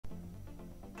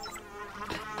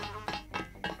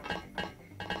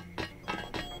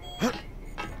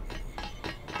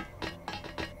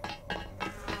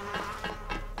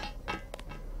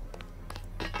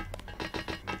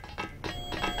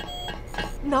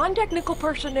Non-technical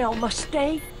personnel must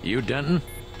stay. You, Denton?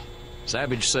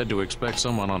 Savage said to expect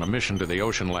someone on a mission to the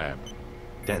Ocean Lab.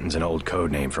 Denton's an old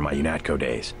code name from my UNATCO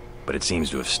days, but it seems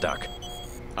to have stuck.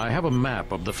 I have a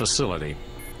map of the facility.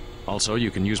 Also, you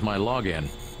can use my login.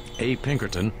 A.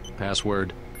 Pinkerton,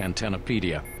 password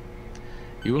Antennapedia.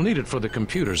 You will need it for the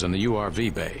computers in the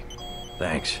URV bay.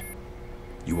 Thanks.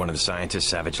 You one of the scientists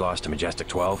Savage lost to Majestic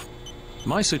 12?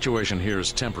 My situation here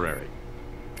is temporary.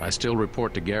 I still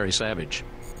report to Gary Savage.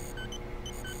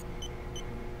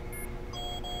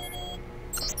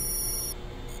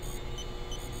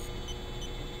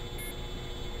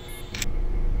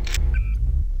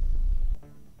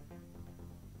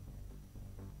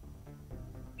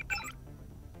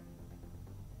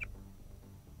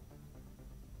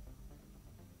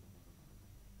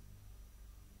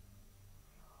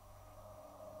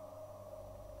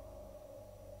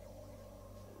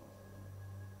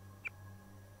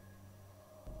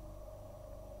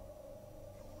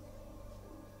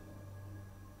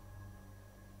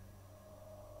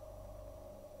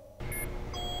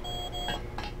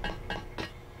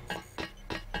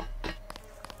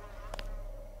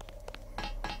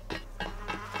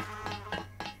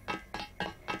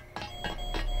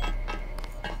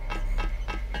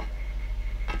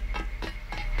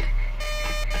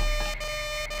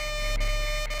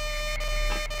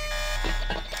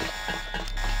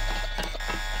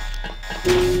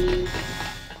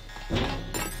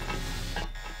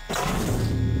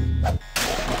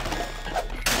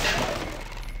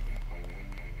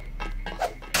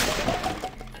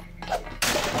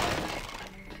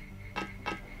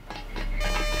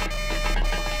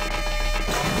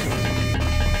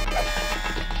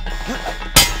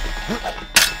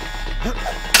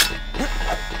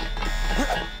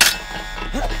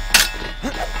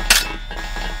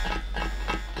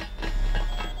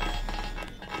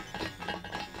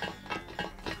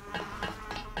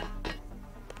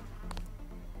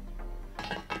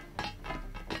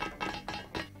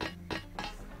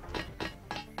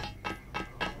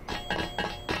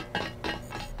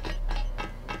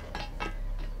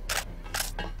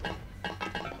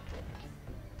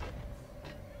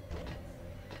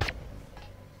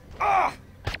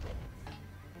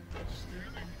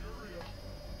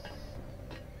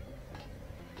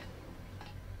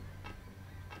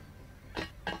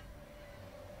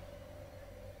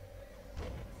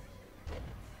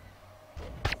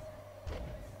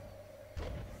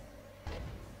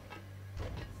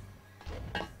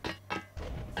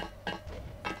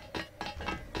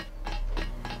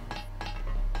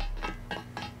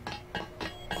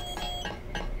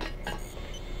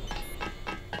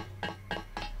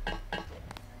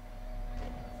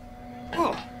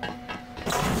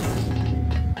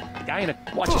 Diana,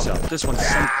 watch yourself. This one's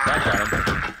some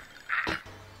background.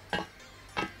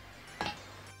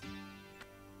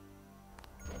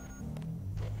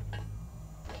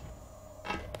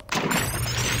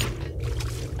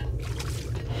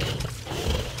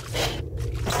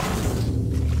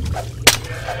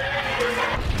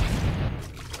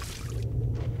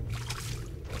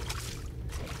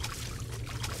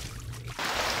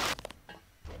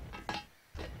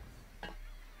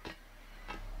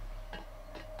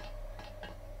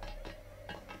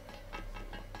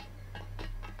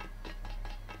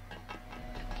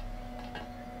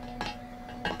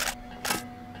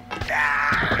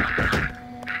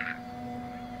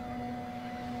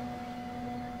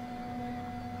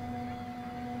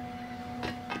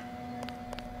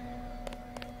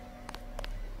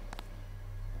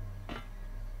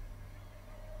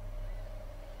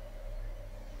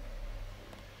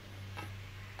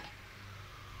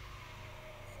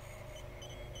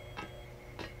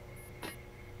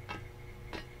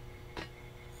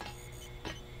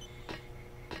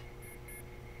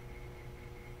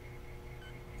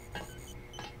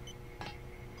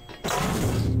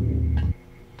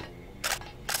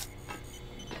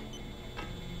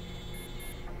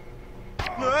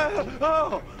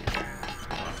 Oh!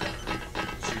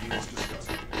 Signals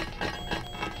discussed.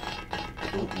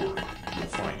 Don't worry, you'll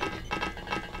find it.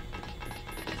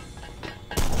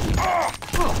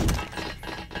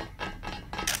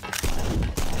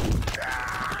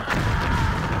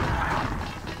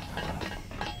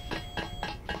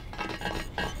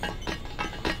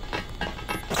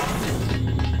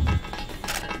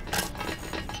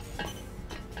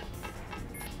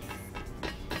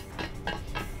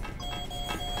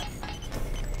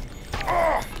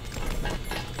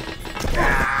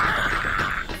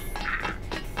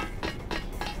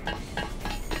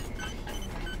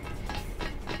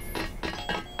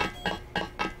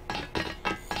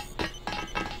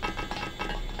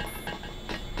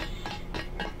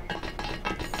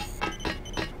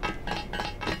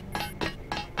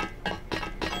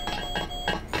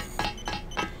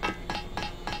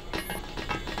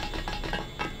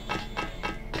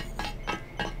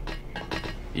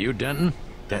 You Denton?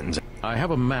 Denton's... I have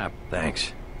a map.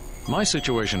 Thanks. My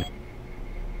situation...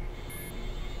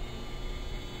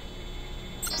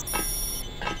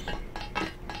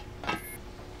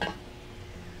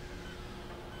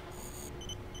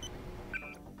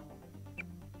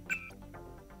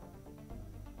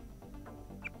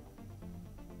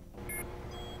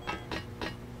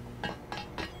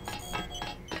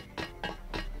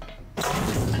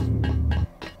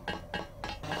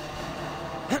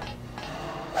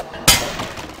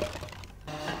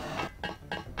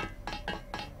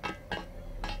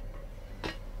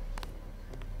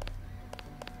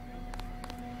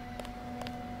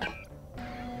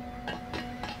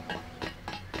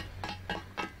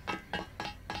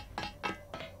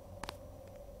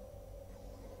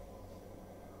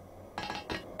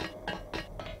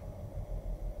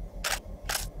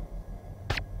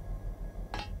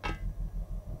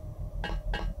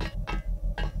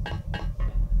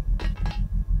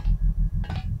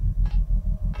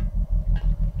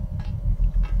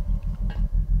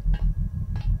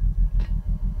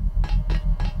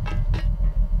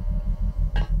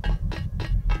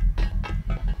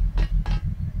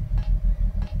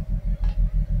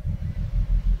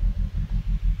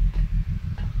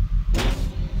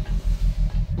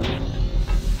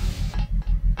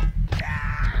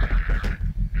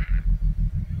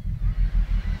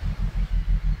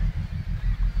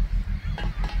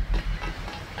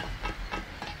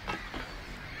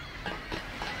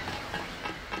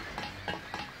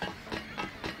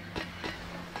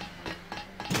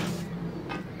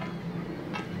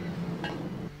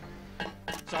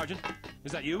 Sergeant,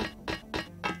 is that you?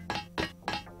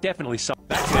 Definitely so.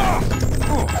 That's it.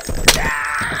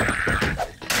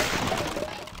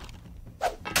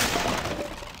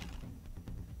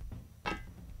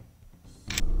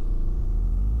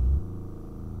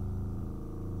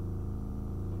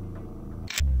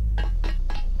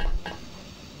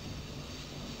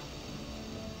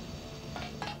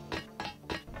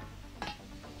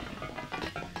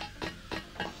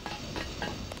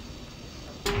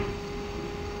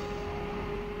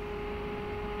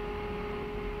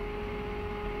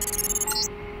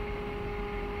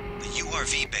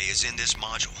 URV bay is in this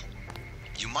module.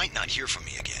 You might not hear from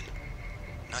me again.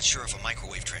 Not sure if a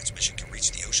microwave transmission can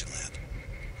reach the ocean lab.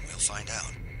 We'll find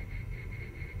out.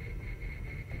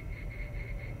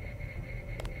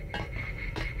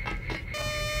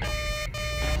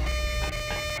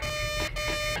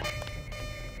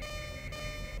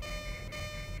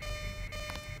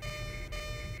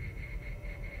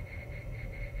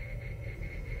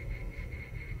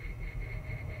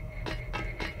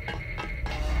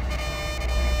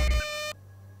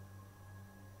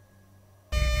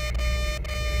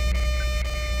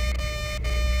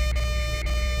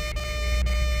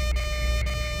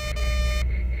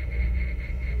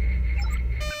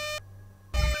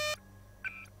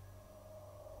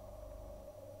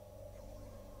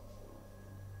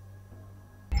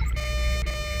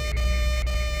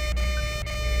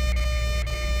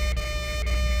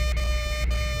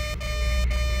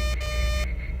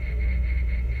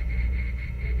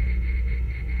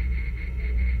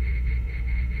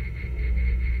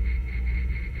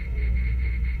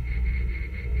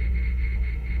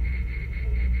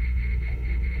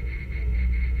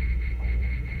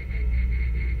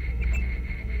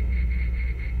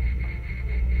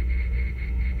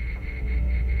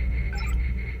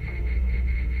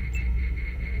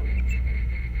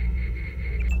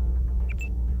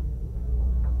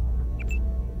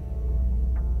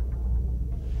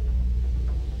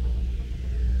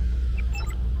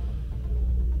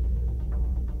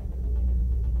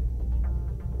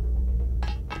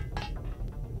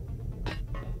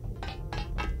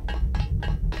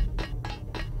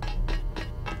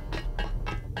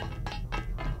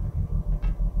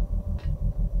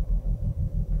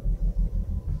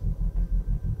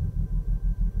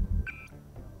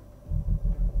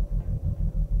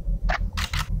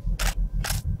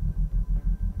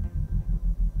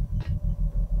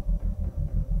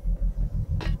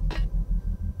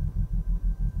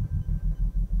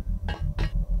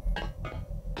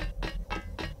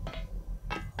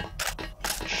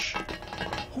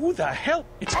 Who the hell?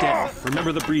 It's dead.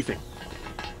 Remember the briefing.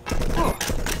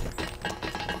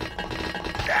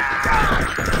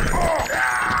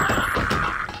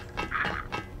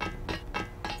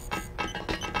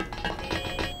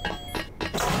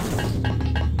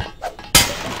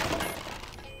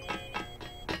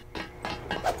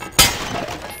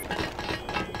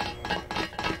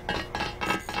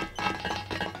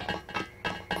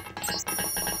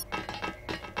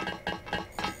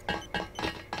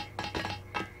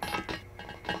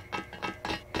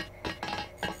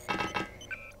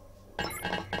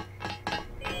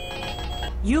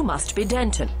 You must be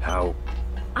Denton. How?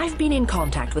 I've been in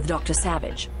contact with Dr.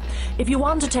 Savage. If you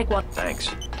want to take what... Thanks.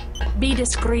 Be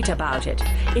discreet about it.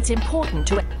 It's important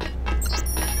to...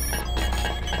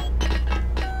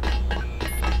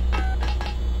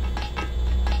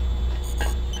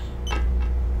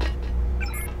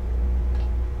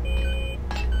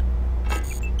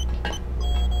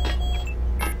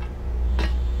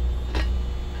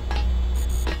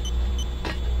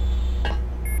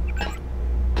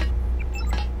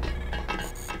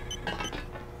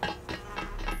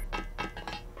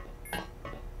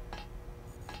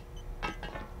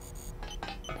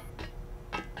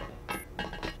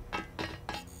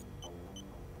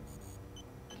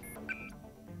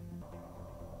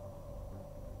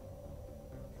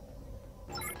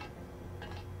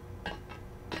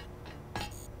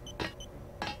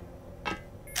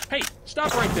 Hey,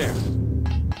 stop right there.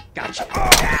 Gotcha.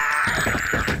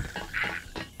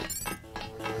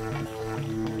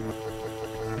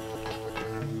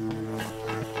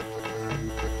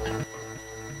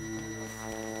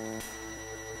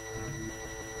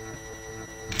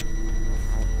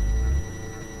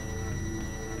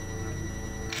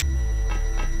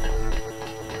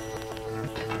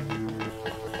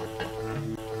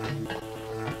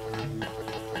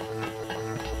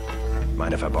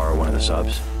 Mind if I borrow one of the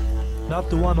subs? Not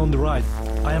the one on the right.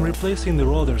 I am replacing the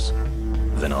rotors.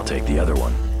 Then I'll take the other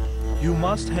one. You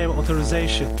must have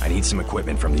authorization. I need some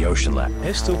equipment from the Ocean Lab.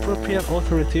 Has the appropriate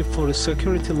authority for a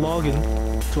security login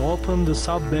to open the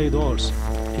sub-bay doors.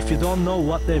 If you don't know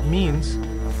what that means,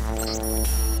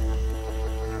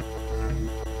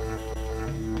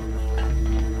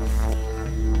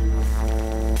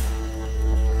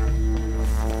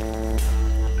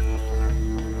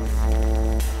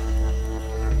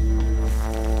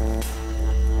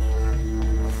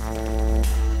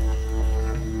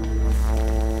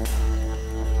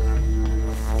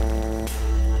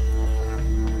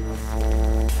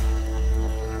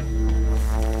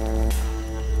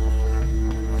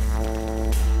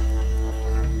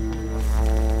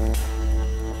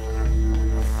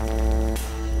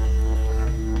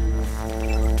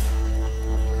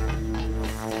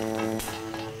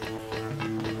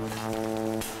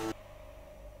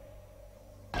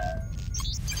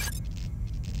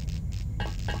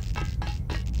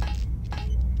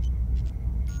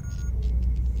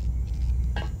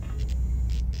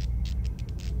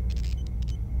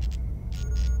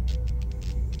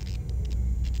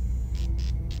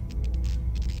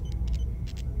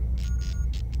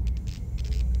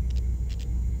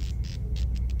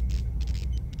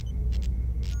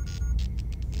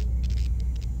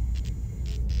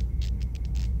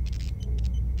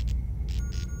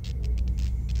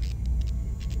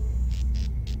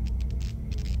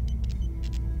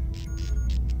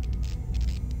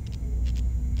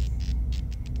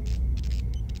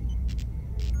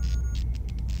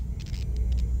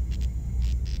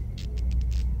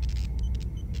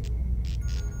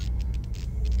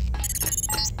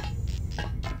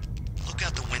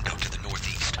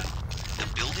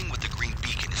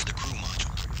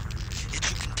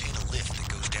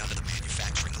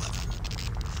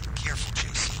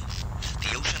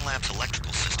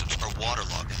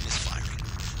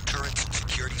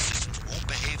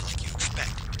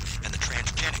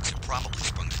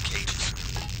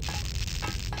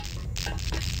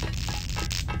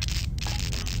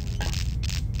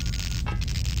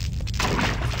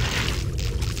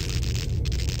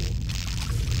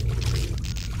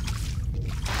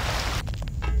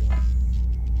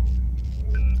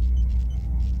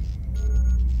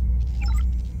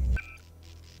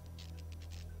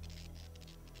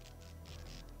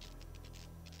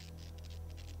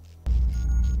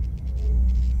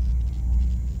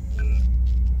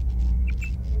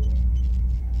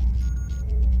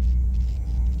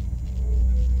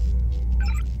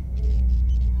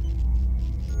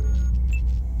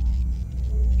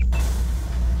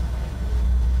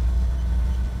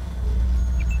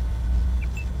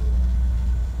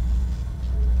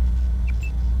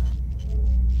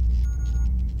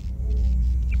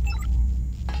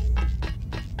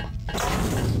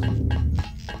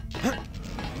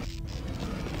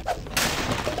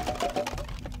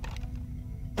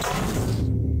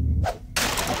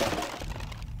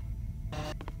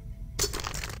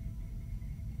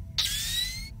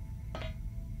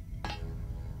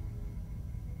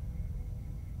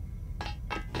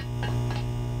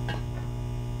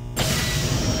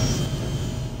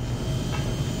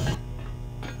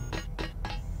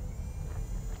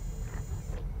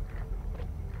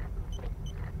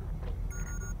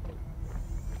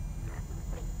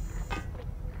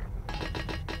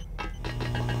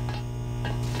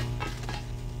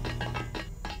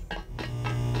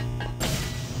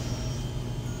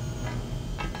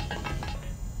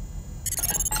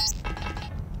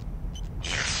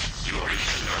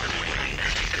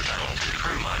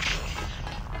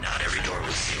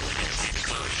 seal against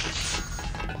explosions.